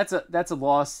picture. That's a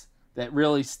loss that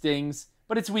really stings,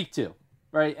 but it's week 2,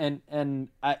 right? And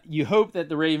you hope that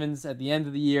the Ravens at the end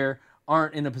of the year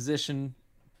aren't in a position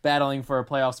battling for a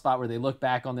playoff spot where they look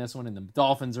back on this one and the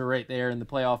Dolphins are right there in the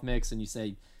playoff mix, and you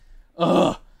say,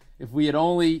 ugh, if we had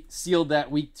only sealed that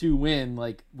week 2 win,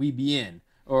 like, we'd be in.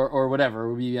 Or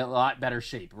whatever, we'd be in a lot better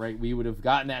shape, right? We would have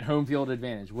gotten that home field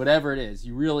advantage. Whatever it is,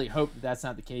 you really hope that that's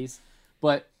not the case.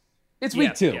 But it's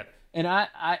week 2. Yeah. And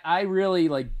I really,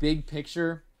 like, big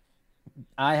picture,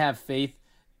 I have faith,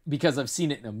 because I've seen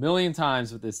it a million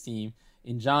times with this team,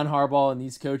 in John Harbaugh and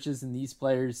these coaches and these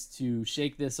players to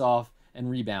shake this off and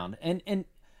rebound. And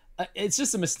it's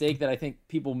just a mistake that I think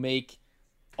people make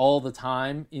all the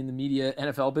time in the media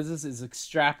NFL business, is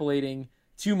extrapolating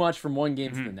too much from one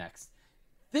game to the next.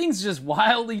 Things just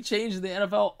wildly change in the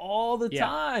NFL all the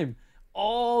time.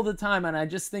 And I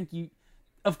just think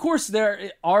of course,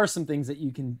 there are some things that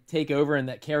you can take over and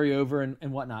that carry over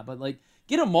and whatnot, but, like,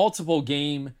 get a multiple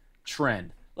game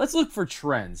trend. Let's look for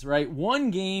trends, right?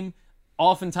 One game,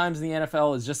 oftentimes in the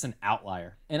NFL, is just an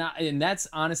outlier. And that's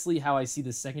honestly how I see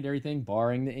the secondary thing,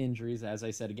 barring the injuries. As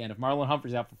I said, again, if Marlon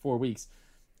Humphrey's out for 4 weeks,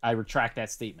 I retract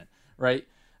that statement, right?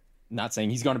 Not saying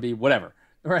he's going to be whatever,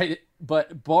 right?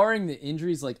 But barring the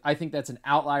injuries, like, I think that's an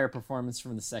outlier performance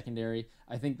from the secondary.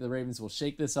 I think the Ravens will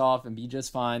shake this off and be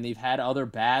just fine. They've had other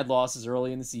bad losses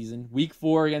early in the season. Week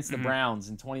 4 against the Browns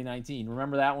in 2019.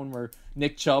 Remember that one where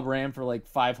Nick Chubb ran for like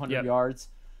 500 yards?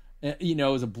 It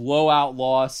was a blowout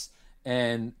loss,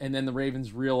 and then the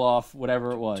Ravens reel off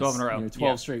whatever it was. 12 in a row.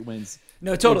 12 straight wins.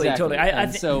 No, totally, exactly.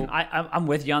 totally. I'm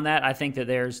with you on that. I think that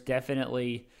there's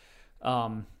definitely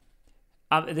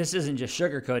this isn't just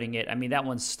sugarcoating it. I mean, that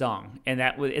one stung, and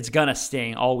it's gonna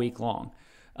sting all week long.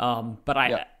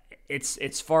 But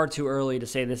it's far too early to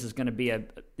say this is gonna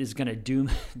doom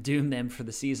them for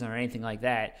the season or anything like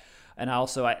that. And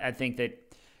also, I think that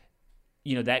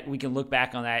that we can look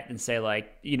back on that and say,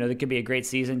 like, it could be a great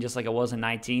season, just like it was in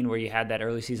 2019, where you had that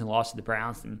early season loss to the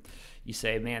Browns, and you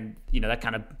say, man, that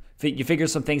kind of you figure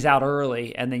some things out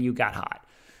early, and then you got hot.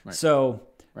 Right. So.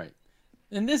 Right.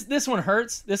 And this one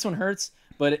hurts.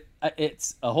 But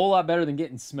it's a whole lot better than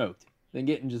getting smoked, than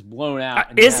getting just blown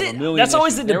out. Is it? That's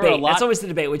always the debate. That's always the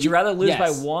debate. Would you rather lose by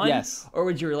 1, or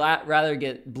would you rather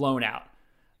get blown out?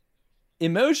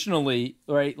 Emotionally,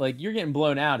 right? Like, you're getting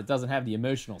blown out. It doesn't have the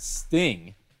emotional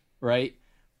sting, right?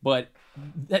 But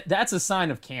that's a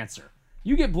sign of cancer.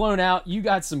 You get blown out, you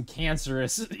got some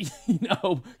cancerous,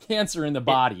 cancer in the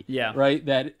body, right?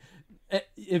 That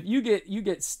if you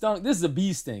get stung, this is a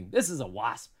bee sting. This is a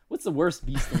wasp. What's the worst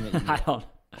bee sting that you get?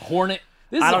 Hornet.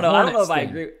 This is I don't know if I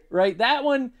agree. Right, that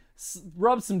one,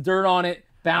 rub some dirt on it,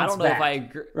 bounce back. If I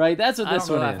agree. Right, that's what this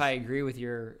one is. I don't know if I agree with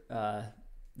your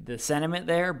the sentiment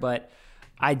there, but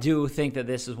I do think that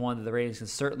this is one that the Ravens can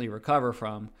certainly recover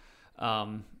from.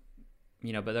 But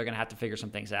they're going to have to figure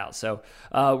some things out. So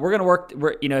we're going to work.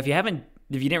 If you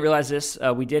didn't realize this,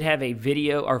 we did have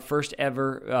our first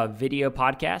ever video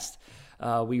podcast.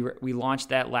 We launched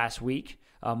that last week.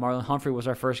 Marlon Humphrey was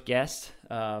our first guest.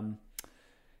 So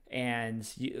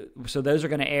those are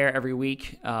going to air every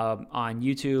week on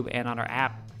YouTube and on our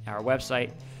app, our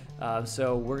website.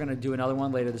 So we're going to do another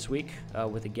one later this week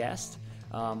with a guest.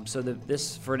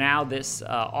 This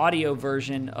audio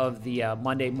version of the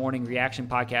Monday Morning Reaction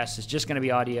podcast is just going to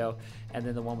be audio, and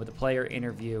then the one with the player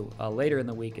interview later in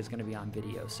the week is going to be on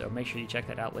video. So make sure you check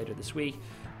that out later this week.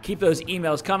 Keep those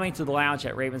emails coming to the lounge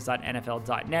at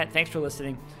ravens.nfl.net. Thanks for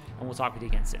listening, and we'll talk with you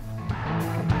again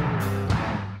soon.